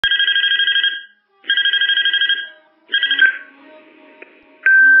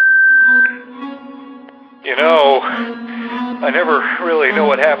You know, I never really know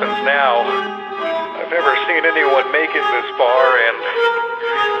what happens now. I've never seen anyone make it this far, and...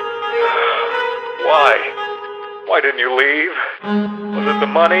 Why? Why didn't you leave? Was it the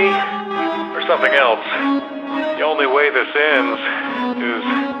money? Or something else? The only way this ends is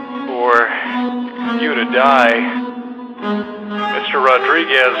for you to die. Mr.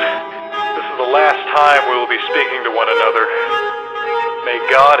 Rodriguez, this is the last time we will be speaking to one another. May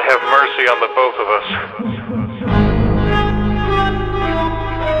God have mercy on the both of us.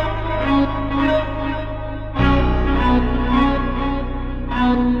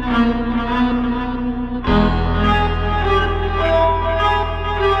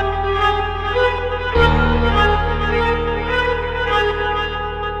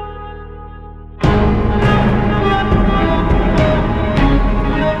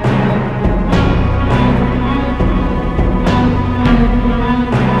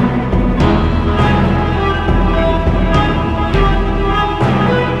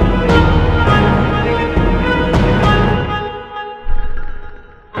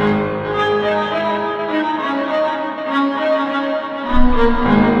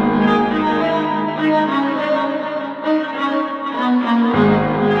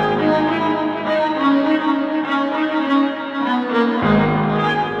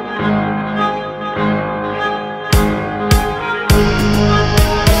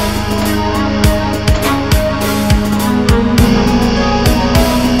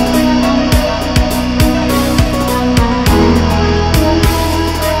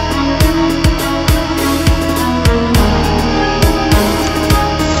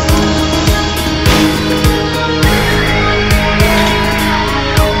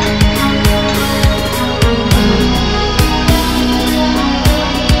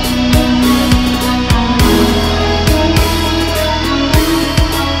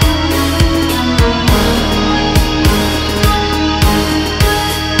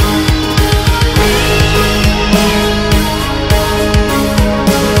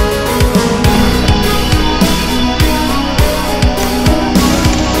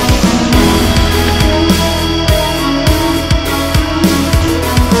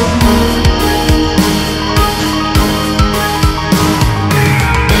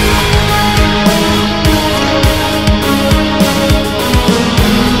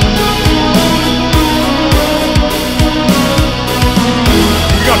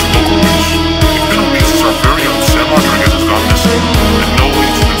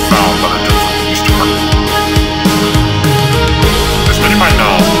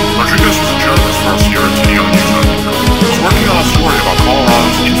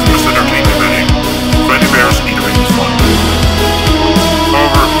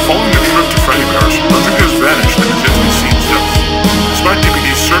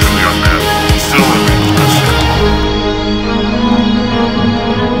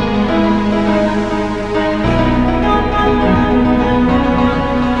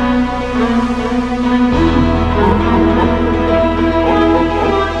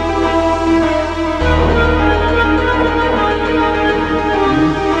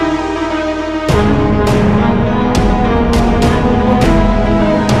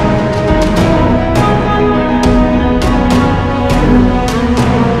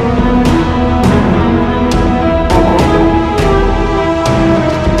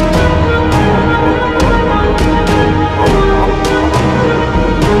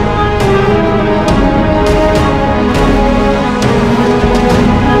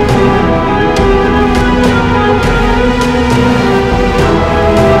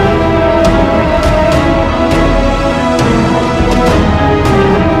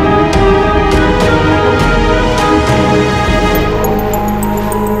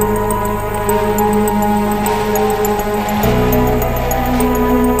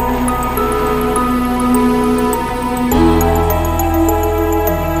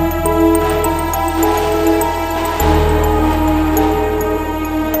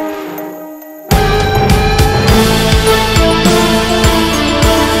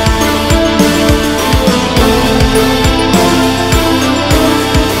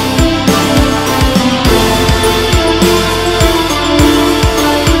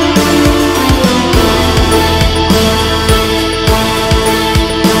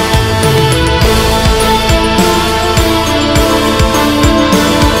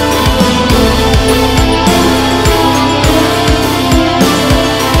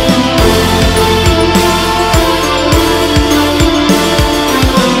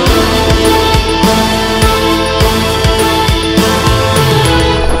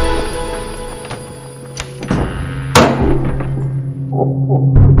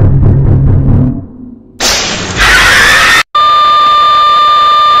 Oh.